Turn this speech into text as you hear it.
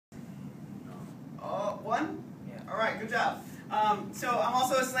one? Yeah. All right, good job. So I'm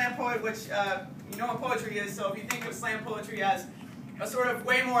also a slam poet, which you know what poetry is. So if you think of slam poetry as a sort of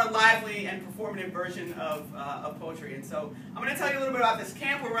way more lively and performative version of poetry. And so I'm going to tell you a little bit about this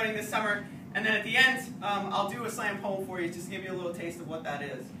camp we're running this summer, and then at the end I'll do a slam poem for you just to give you a little taste of what that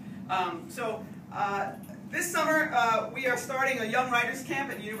is. This summer we are starting a Young Writers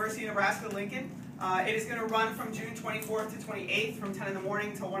Camp at the University of Nebraska-Lincoln. It is going to run from June 24th to 28th from 10 in the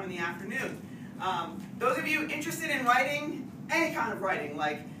morning till 1 in the afternoon. Those of you interested in writing, any kind of writing,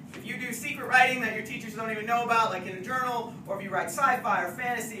 like if you do secret writing that your teachers don't even know about, like in a journal, or if you write sci-fi or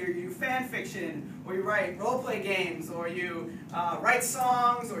fantasy, or you do fan fiction, or you write role-play games, or you write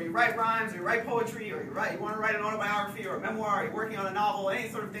songs, or you write rhymes, or you write poetry, or you want to write an autobiography or a memoir, or you're working on a novel, any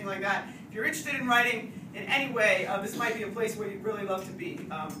sort of thing like that. If you're interested in writing in any way, this might be a place where you'd really love to be.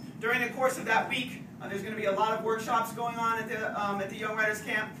 During the course of that week, there's going to be a lot of workshops going on at the Young Writers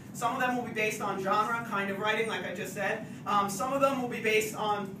Camp. Some of them will be based on genre, kind of writing, like I just said. Some of them will be based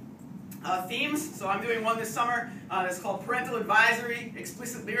on themes. So I'm doing one this summer that's called Parental Advisory,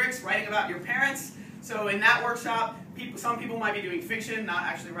 Explicit Lyrics, Writing About Your Parents. So in that workshop, some people might be doing fiction, not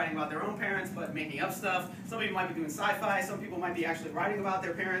actually writing about their own parents, but making up stuff. Some people might be doing sci-fi. Some people might be actually writing about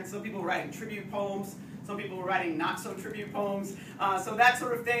their parents. Some people are writing tribute poems. Some people are writing not-so-tribute poems. So that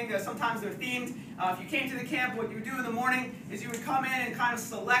sort of thing. Sometimes they're themed. If you came to the camp, what you would do in the morning is you would come in and kind of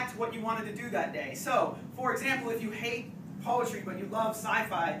select what you wanted to do that day. So, for example, if you hate poetry but you love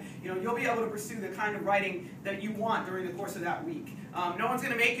sci-fi, you'll be able to pursue the kind of writing that you want during the course of that week. No one's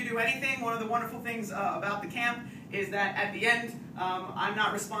going to make you do anything. One of the wonderful things about the camp is that at the end, I'm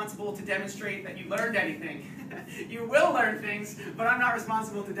not responsible to demonstrate that you learned anything. You will learn things, but I'm not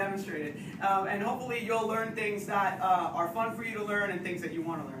responsible to demonstrate it. And hopefully you'll learn things that are fun for you to learn and things that you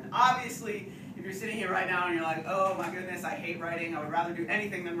want to learn. Obviously, if you're sitting here right now and you're like, oh my goodness, I hate writing, I would rather do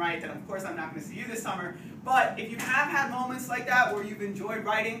anything than write, then of course I'm not going to see you this summer. But if you have had moments like that where you've enjoyed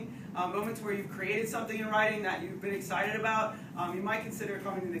writing, moments where you've created something in writing that you've been excited about, you might consider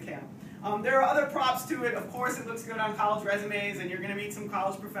coming to the camp. There are other props to it. Of course, it looks good on college resumes, and you're going to meet some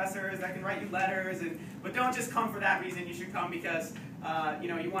college professors that can write you letters. But don't just come for that reason. You should come because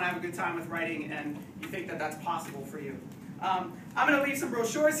you want to have a good time with writing, and you think that that's possible for you. I'm going to leave some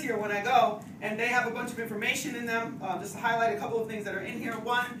brochures here when I go, and they have a bunch of information in them. Just to highlight a couple of things that are in here.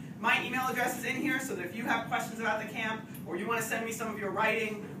 One, my email address is in here, so that if you have questions about the camp, or you want to send me some of your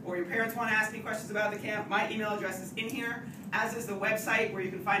writing, or your parents want to ask me questions about the camp, my email address is in here, as is the website where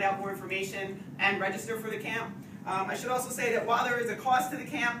you can find out more information and register for the camp. I should also say that while there is a cost to the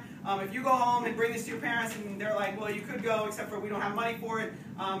camp, if you go home and bring this to your parents and they're like, well, you could go, except for we don't have money for it,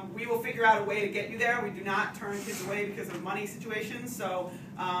 we will figure out a way to get you there. We do not turn kids away because of money situations. So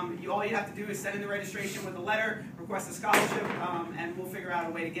all you have to do is send in the registration with a letter, request a scholarship, and we'll figure out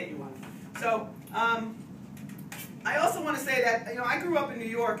a way to get you one. So I also want to say that I grew up in New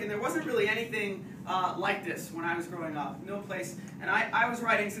York, and there wasn't really anything like this when I was growing up. No place. And I was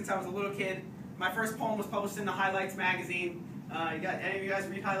writing since I was a little kid. My first poem was published in the Highlights magazine. Any of you guys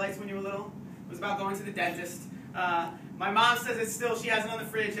read Highlights when you were little? It was about going to the dentist. My mom says she has it on the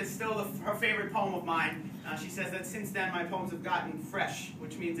fridge. It's still her favorite poem of mine. She says that since then my poems have gotten fresh,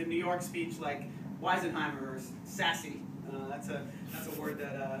 which means in New York speech like Weisenheimer or sassy. That's a word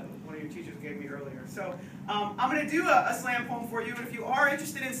that one of your teachers gave me earlier. So I'm going to do a slam poem for you. And if you are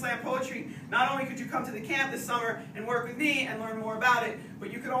interested in slam poetry, not only could you come to the camp this summer and work with me and learn more about it,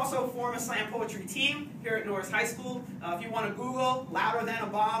 but you could also form a slam poetry team here at Norris High School. If you want to Google Louder Than a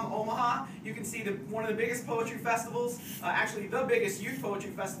Bomb Omaha, you can see one of the biggest poetry festivals, actually the biggest youth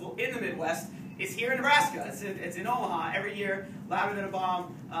poetry festival in the Midwest, is here in Nebraska. It's in Omaha every year, Louder Than a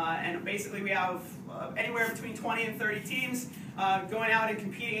Bomb, and basically we have anywhere between 20 and 30 teams going out and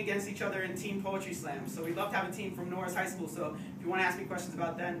competing against each other in team poetry slams. So we'd love to have a team from Norris High School, so if you want to ask me questions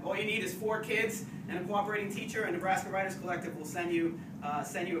about that, all you need is 4 kids and a cooperating teacher, and Nebraska Writers Collective will send you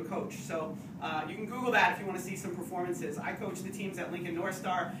a coach. So you can Google that if you want to see some performances. I coach the teams at Lincoln North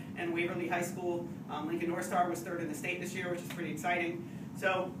Star and Waverly High School. Lincoln North Star was 3rd in the state this year, which is pretty exciting.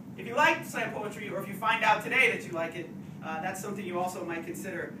 So if you like slam poetry, or if you find out today that you like it, that's something you also might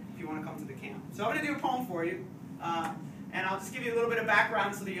consider if you want to come to the camp. So I'm going to do a poem for you, and I'll just give you a little bit of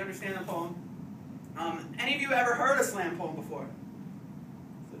background so that you understand the poem. Any of you ever heard a slam poem before?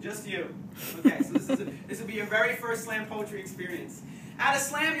 So just you. Okay, so this will be your very first slam poetry experience. At a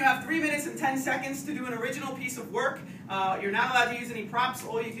slam, you have 3 minutes and 10 seconds to do an original piece of work. You're not allowed to use any props.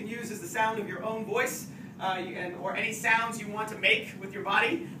 All you can use is the sound of your own voice. Or any sounds you want to make with your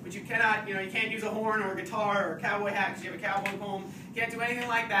body, but you cannot, you can't use a horn or a guitar or a cowboy hat because you have a cowboy poem. You can't do anything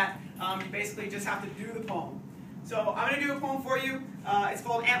like that. You basically just have to do the poem. So I'm going to do a poem for you. It's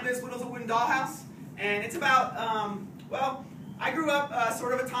called Aunt Liz Whittles a Wooden Dollhouse, And it's about, well, I grew up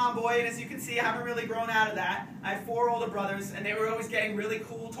sort of a tomboy, and as you can see, I haven't really grown out of that. I have 4 older brothers, and they were always getting really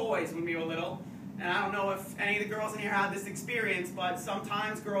cool toys when we were little. And I don't know if any of the girls in here had this experience, but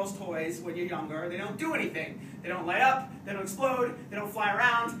sometimes girls' toys, when you're younger, they don't do anything. They don't light up, they don't explode, they don't fly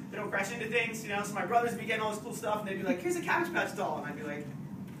around, they don't crash into things, you know. So my brothers would be getting all this cool stuff, and they'd be like, here's a Cabbage Patch doll. And I'd be like,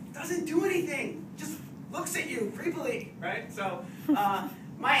 it doesn't do anything, just looks at you creepily, right? So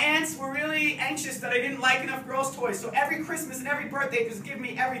my aunts were really anxious that I didn't like enough girls' toys, so every Christmas and every birthday just give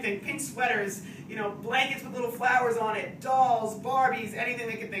me everything. Pink sweaters, you know, blankets with little flowers on it, dolls, Barbies, anything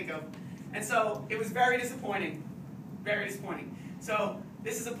they could think of. And so it was very disappointing, very disappointing. So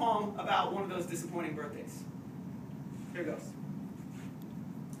this is a poem about one of those disappointing birthdays. Here goes.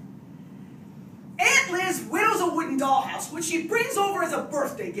 Aunt Liz whittles a wooden dollhouse, which she brings over as a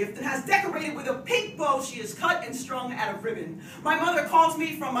birthday gift and has decorated with a pink bow she has cut and strung out of ribbon. My mother calls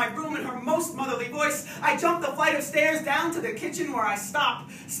me from my room in her most motherly voice. I jump the flight of stairs down to the kitchen where I stop,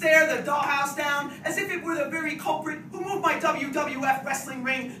 stare the dollhouse down as if it were the very culprit who moved my WWF wrestling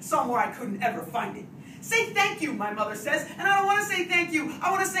ring somewhere I couldn't ever find it. Say thank you, my mother says, and I don't want to say thank you. I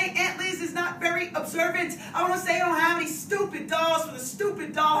want to say Aunt Liz is not very observant. I want to say I don't have any stupid dolls for the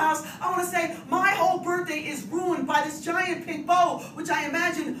stupid dollhouse. I want to say my whole birthday is ruined by this giant pink bow, which I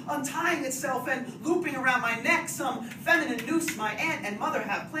imagine untying itself and looping around my neck, some feminine noose my aunt and mother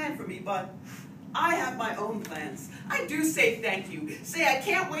have planned for me, but I have my own plans. I do say thank you. Say I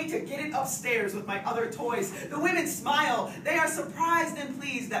can't wait to get it upstairs with my other toys. The women smile. They are surprised and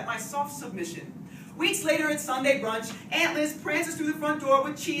pleased at my soft submission. Weeks later at Sunday brunch, Aunt Liz prances through the front door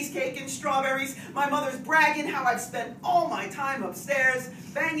with cheesecake and strawberries. My mother's bragging how I've spent all my time upstairs,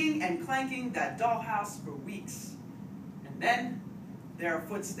 banging and clanking that dollhouse for weeks. And then there are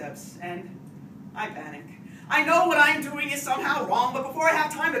footsteps, and I panic. I know what I'm doing is somehow wrong, but before I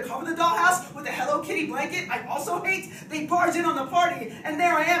have time to cover the dollhouse with a Hello Kitty blanket I also hate, they barge in on the party, and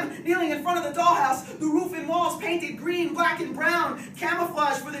there I am, kneeling in front of the dollhouse, the roof and walls painted green, black, and brown,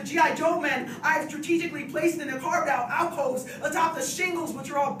 camouflage for the G.I. Joe men I've strategically placed in the carved-out alcoves atop the shingles which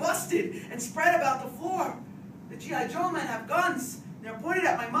are all busted and spread about the floor. The G.I. Joe men have guns. They're pointed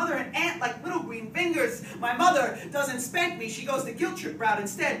at my mother and aunt like little green fingers. My mother doesn't spank me. She goes the guilt trip route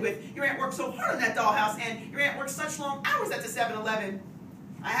instead with, your aunt worked so hard on that dollhouse and your aunt worked such long hours at the 7-Eleven.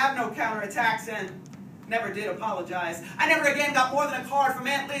 I have no counterattacks and never did apologize. I never again got more than a card from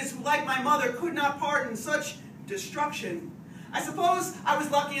Aunt Liz, who, like my mother, could not pardon such destruction. I suppose I was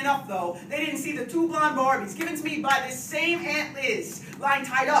lucky enough, though. They didn't see the 2 blonde Barbies given to me by this same Aunt Liz, lying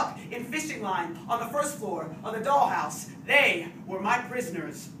tied up in fishing line on the first floor of the dollhouse. They were my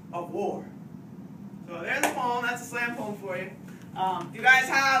prisoners of war. So there's a poem. That's a slam poem for you. If you guys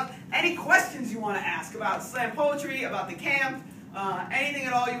have any questions you want to ask about slam poetry, about the camp, anything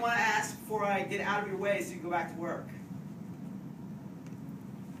at all you want to ask before I get out of your way so you can go back to work?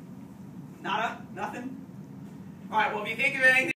 Nada? Nothing? All right, well, if you think of anything,